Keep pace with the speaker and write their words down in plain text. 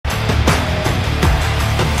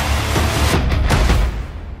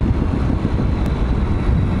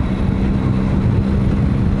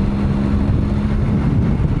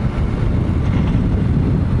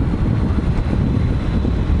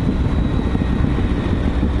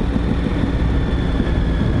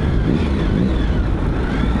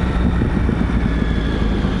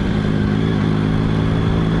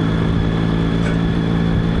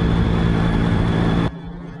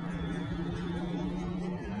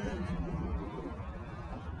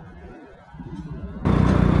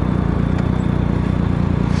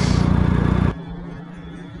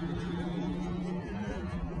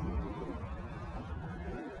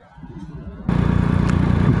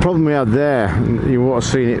problem we had there, you would have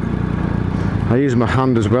seen it, I used my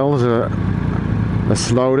hand as well as a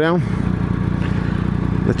slowdown.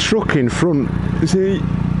 The truck in front, you see,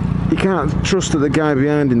 you can't trust that the guy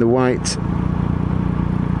behind in the white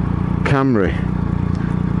Camry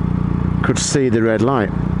could see the red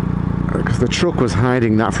light, because the truck was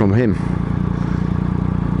hiding that from him,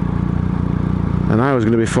 and I was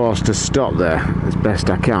going to be forced to stop there as best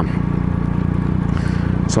I can.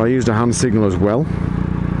 So I used a hand signal as well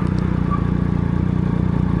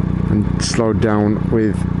and slowed down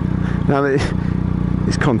with. Now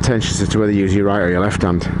it's contentious as to whether you use your right or your left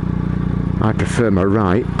hand. I prefer my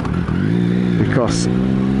right, because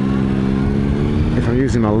if I'm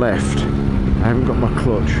using my left, I haven't got my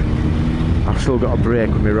clutch. I've still got a brake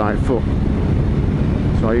with my right foot.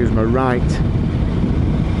 So I use my right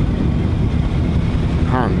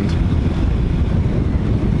hand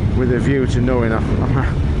with a view to knowing I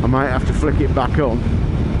might have to flick it back on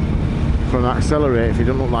from accelerate if it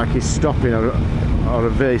doesn't look like he's stopping or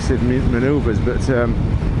evasive manoeuvres. But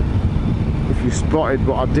if you spotted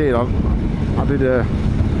what I did a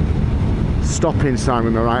stopping sign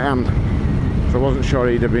with my right hand, so I wasn't sure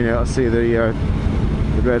he'd have been able to see the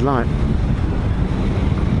red light.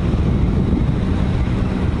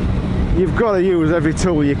 You've got to use every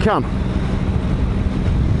tool you can.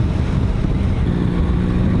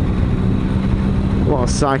 A lot of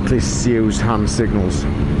cyclists use hand signals.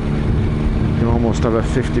 You can almost have a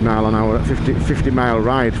 50 mile an hour, 50 mile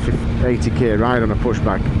ride, 80k ride on a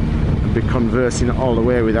pushback, and be conversing all the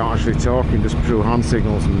way without actually talking, just through hand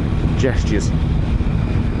signals and gestures.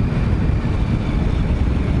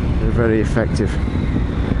 They're very effective.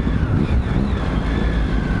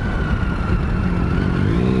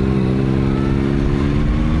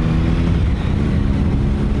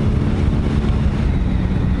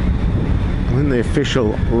 The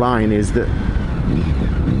official line is that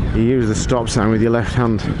you use the stop sign with your left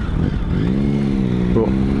hand, but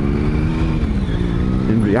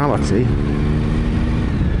in reality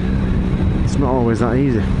it's not always that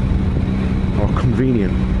easy, or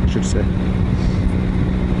convenient I should say.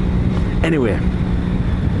 Anyway,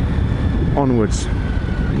 onwards.